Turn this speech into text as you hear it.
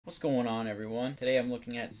What's going on, everyone? Today I'm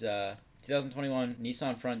looking at 2021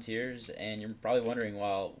 Nissan Frontiers, and you're probably wondering,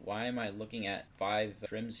 well, why am I looking at 5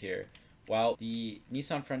 trims here? Well, the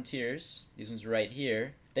Nissan Frontiers, these ones right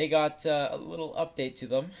here, they got a little update to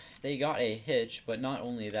them. They got a hitch, but not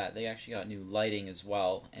only that, they actually got new lighting as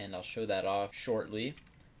well, and I'll show that off shortly.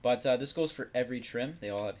 But this goes for every trim. They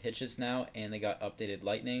all have hitches now, and they got updated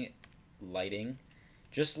lighting.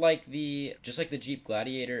 Just like the Jeep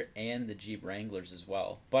Gladiator and the Jeep Wranglers as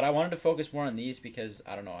well. But I wanted to focus more on these because,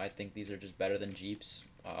 I don't know, I think these are just better than Jeeps.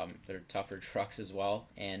 They're tougher trucks as well,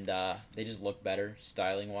 and they just look better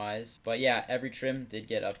styling wise. But yeah, every trim did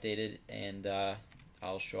get updated, and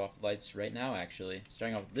I'll show off the lights right now actually.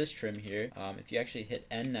 Starting off with this trim here, if you actually hit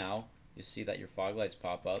N now, you'll see that your fog lights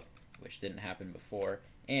pop up, which didn't happen before.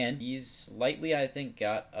 And these slightly, I think,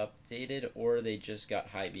 got updated, or they just got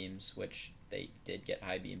high beams, which they did get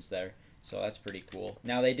high beams there, so that's pretty cool.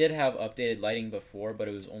 Now, they did have updated lighting before, but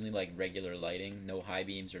it was only like regular lighting, no high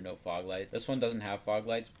beams or no fog lights. This one doesn't have fog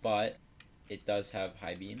lights, but it does have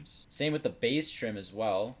high beams. Same with the base trim as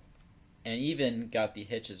well, and even got the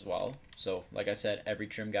hitch as well. So like I said, every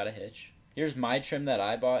trim got a hitch. Here's my trim that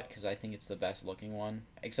I bought because I think it's the best looking one.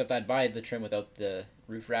 Except I'd buy the trim without the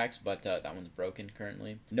roof racks, but that one's broken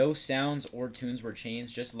currently. No sounds or tunes were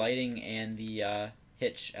changed, just lighting and the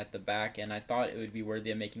hitch at the back, and I thought it would be worthy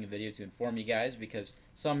of making a video to inform you guys because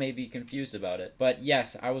some may be confused about it. But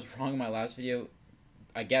yes, I was wrong in my last video.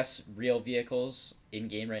 I guess real vehicles in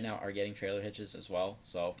game right now are getting trailer hitches as well,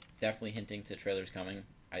 so definitely hinting to trailers coming,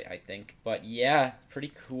 I think. But yeah,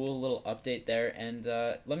 pretty cool little update there, and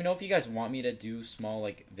let me know if you guys want me to do small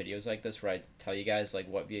like videos like this where I tell you guys like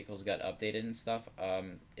what vehicles got updated and stuff.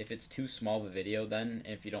 If it's too small of a video, then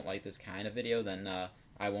if you don't like this kind of video, then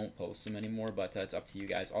I won't post them anymore, but it's up to you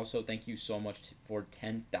guys. Also, thank you so much for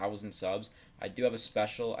 10,000 subs. I do have a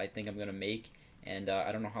special I think I'm going to make, and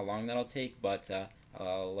I don't know how long that'll take, but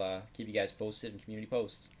I'll keep you guys posted in community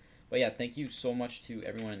posts. But yeah, thank you so much to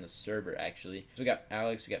everyone in the server, actually. So we got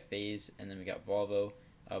Alex, we got FaZe, and then we got Volvo,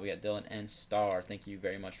 we got Dylan, and Star. Thank you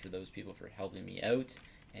very much for those people for helping me out,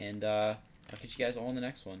 and I'll catch you guys all in the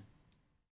next one.